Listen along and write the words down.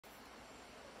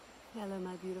Hello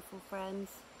my beautiful friends.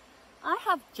 I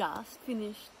have just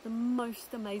finished the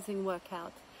most amazing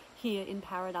workout here in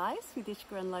paradise with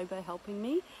Ishka and Lobo helping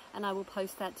me, and I will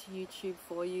post that to YouTube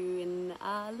for you in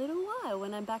a little while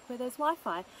when I'm back where there's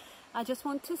Wi-Fi. I just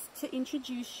want to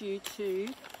introduce you to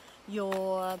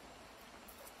your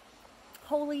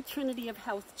Holy Trinity of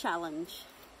Health challenge.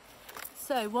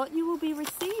 So what you will be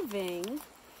receiving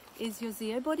is your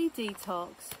Zeo Body Detox,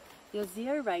 your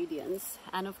Zeo Radiance,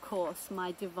 and of course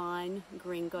my Divine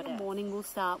Green Goddess. The morning will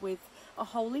start with a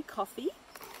holy coffee,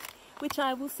 which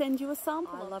I will send you a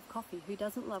sample. I love coffee. Who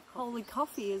doesn't love coffee? Holy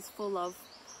coffee is full of,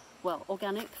 well,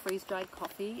 organic freeze-dried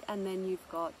coffee, and then you've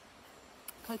got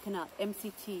coconut,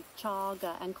 MCT,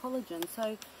 chaga, and collagen.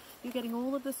 So you're getting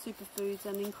all of the superfoods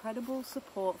and incredible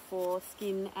support for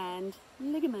skin and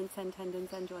ligaments and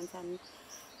tendons and joints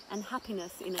and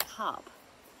happiness in a cup.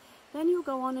 Then you'll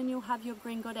go on and you'll have your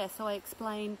Green Goddess. So I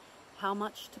explain how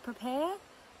much to prepare,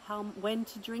 when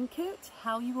to drink it,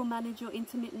 how you will manage your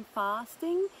intermittent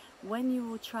fasting, when you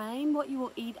will train, what you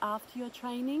will eat after your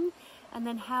training, and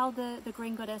then how the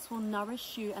Green Goddess will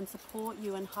nourish you and support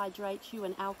you and hydrate you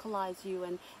and alkalize you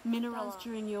and mineralize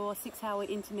during your 6-hour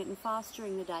intermittent fast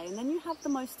during the day. And then you have the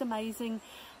most amazing,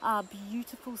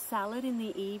 beautiful salad in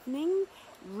the evening,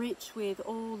 rich with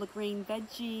all the green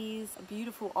veggies,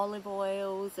 beautiful olive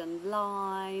oils and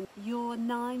lime. Your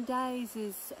 9 days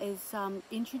is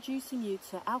introducing you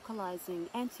to alkalizing,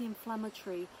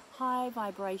 anti-inflammatory, high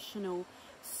vibrational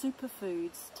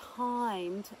superfoods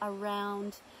timed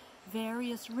around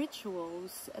various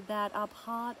rituals that are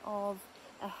part of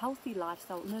a healthy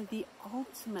lifestyle, the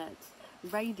ultimate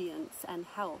radiance and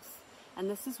health. And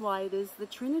this is why it is the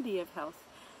Trinity of Health.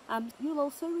 You'll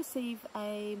also receive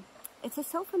it's a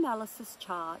self-analysis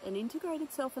chart, an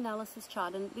integrated self-analysis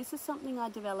chart, and this is something I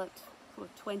developed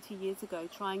 20 years ago,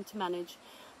 trying to manage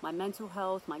my mental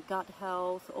health, my gut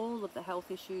health, all of the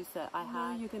health issues that I had.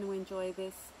 I know you're going to enjoy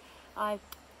this. I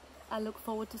look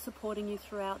forward to supporting you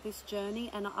throughout this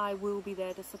journey, and I will be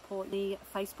there to support the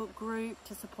Facebook group,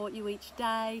 to support you each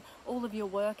day. All of your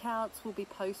workouts will be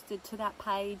posted to that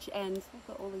page, and we've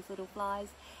got all these little flies,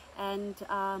 and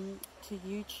to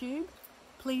YouTube.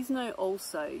 Please know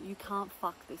also, you can't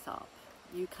fuck this up.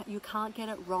 You can't get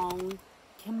it wrong.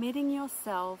 Committing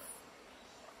yourself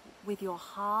with your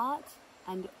heart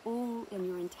and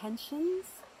your intentions,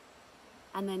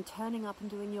 and then turning up and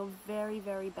doing your very,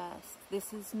 very best.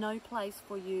 This is no place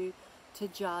for you to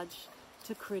judge,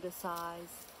 to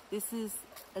criticize. This is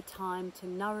a time to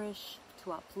nourish,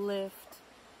 to uplift,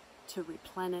 to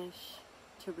replenish,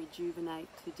 to rejuvenate,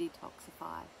 to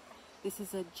detoxify. This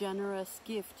is a generous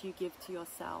gift you give to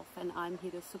yourself, and I'm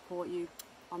here to support you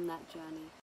on that journey.